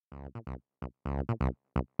So,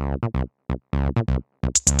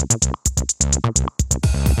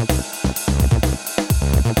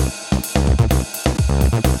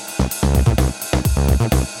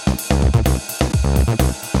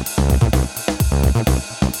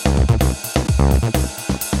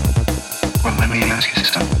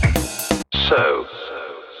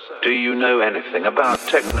 do you know anything about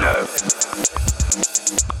techno?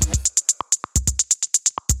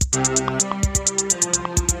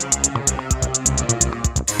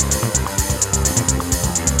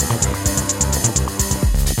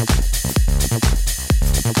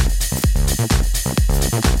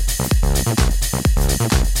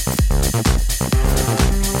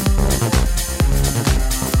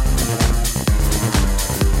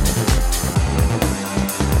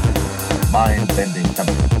 Mind-bending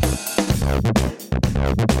chemicals.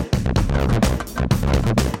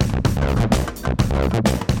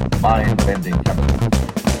 Mind-bending chemicals.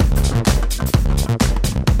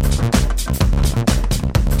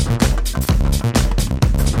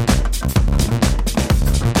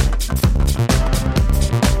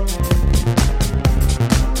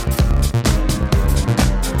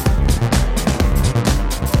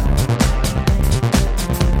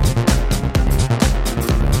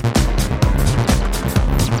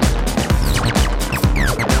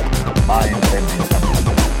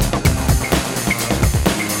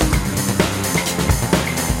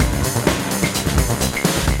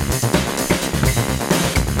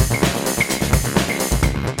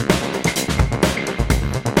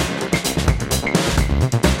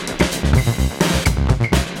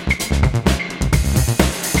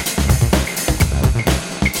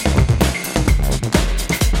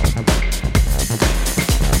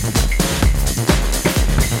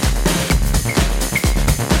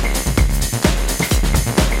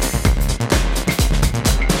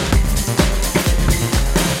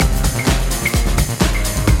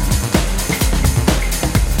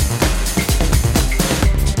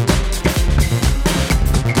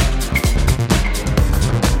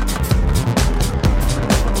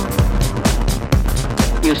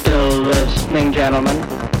 You still listening, gentlemen?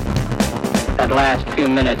 That last few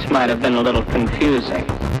minutes might have been a little confusing.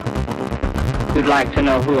 You'd like to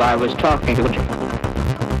know who I was talking to, would you?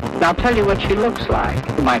 I'll tell you what she looks like.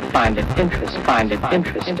 You might find it interesting,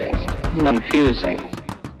 confusing.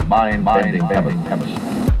 Mind-bending chemistry.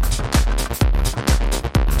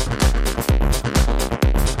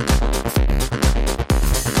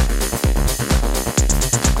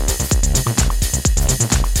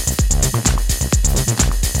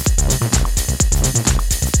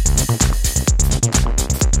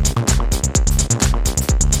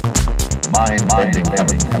 Mind-bending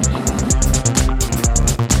chemistry.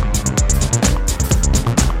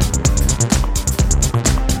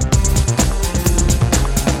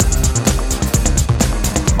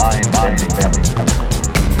 Mind-bending chemistry.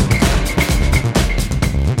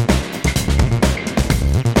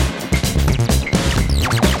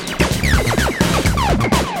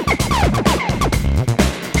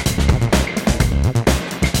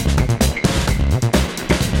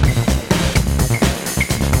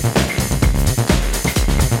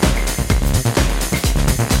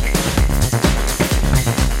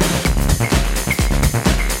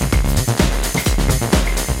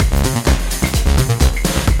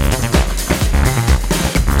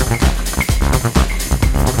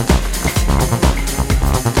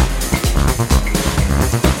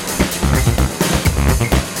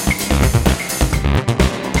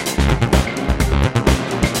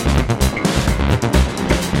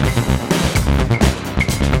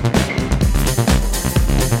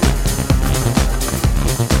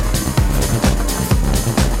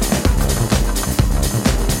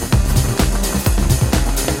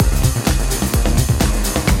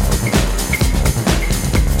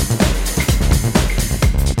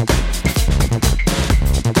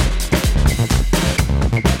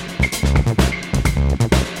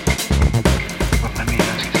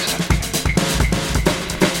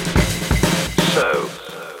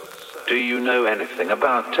 Do you know anything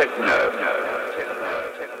about techno?